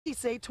Police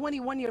say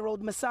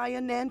 21-year-old Messiah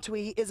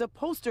Nantwi is a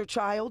poster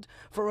child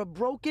for a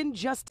broken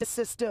justice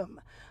system,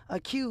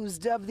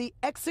 accused of the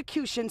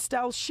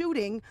execution-style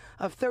shooting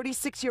of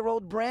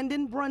 36-year-old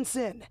Brandon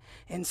Brunson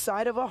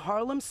inside of a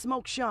Harlem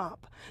smoke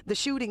shop. The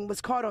shooting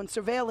was caught on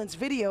surveillance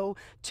video,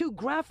 too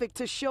graphic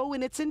to show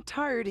in its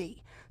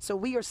entirety, so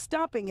we are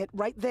stopping it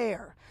right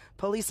there.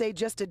 Police say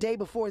just a day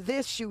before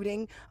this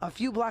shooting, a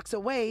few blocks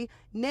away,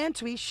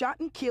 Nantwi shot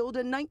and killed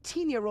a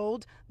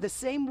 19-year-old the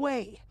same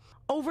way.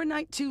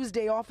 Overnight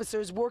Tuesday,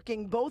 officers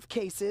working both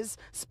cases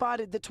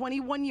spotted the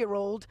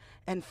 21-year-old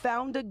and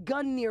found a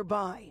gun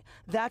nearby.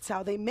 That's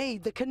how they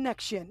made the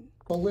connection.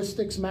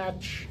 Ballistics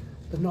match,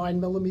 the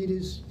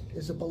 9mm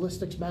is a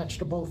ballistics match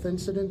to both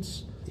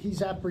incidents.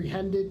 He's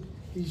apprehended.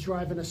 He's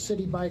driving a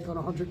city bike on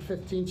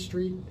 115th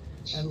Street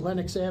and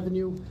Lenox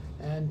Avenue,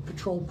 and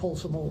patrol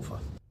pulls him over.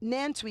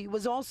 Nantwi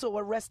was also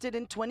arrested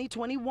in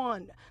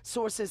 2021.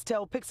 Sources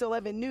tell Pix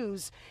 11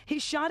 News he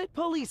shot at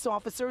police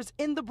officers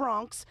in the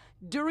Bronx.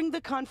 During the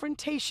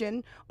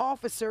confrontation,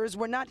 officers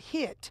were not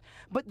hit,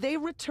 but they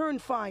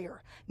returned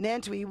fire.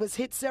 Nantwi was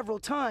hit several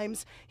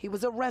times. He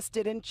was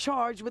arrested and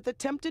charged with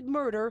attempted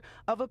murder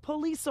of a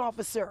police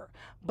officer,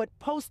 but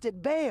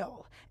posted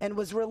bail and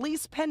was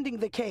released pending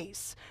the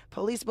case.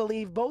 Police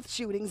believe both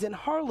shootings in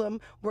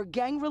Harlem were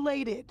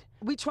gang-related.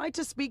 We tried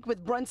to speak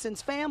with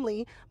Brunson's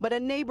family, but a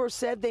neighbor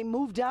said they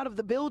moved out of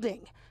the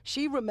building.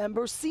 She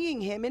remembers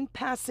seeing him in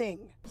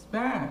passing. It's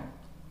bad.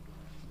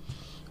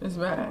 It's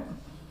bad.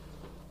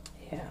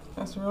 Yeah.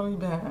 That's really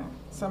bad.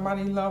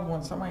 Somebody loved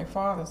one, somebody's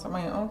father,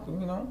 somebody's uncle,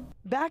 you know?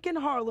 Back in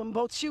Harlem,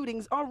 both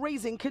shootings are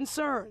raising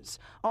concerns.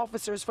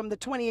 Officers from the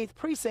 28th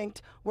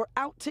Precinct were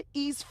out to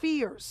ease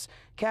fears.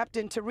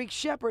 Captain Tariq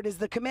Shepard is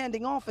the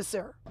commanding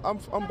officer.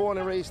 I'm born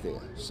and raised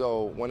there,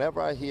 so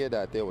whenever I hear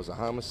that there was a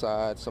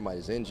homicide,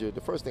 somebody's injured, the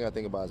first thing I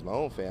think about is my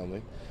own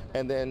family.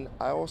 And then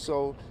I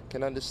also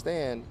can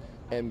understand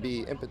and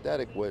be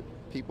empathetic with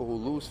people who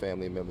lose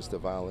family members to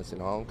violence in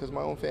Harlem, because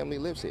my own family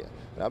lives here.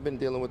 And I've been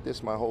dealing with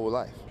this my whole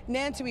life.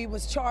 Nantwi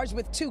was charged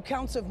with 2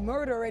 counts of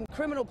murder and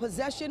criminal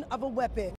possession of a weapon.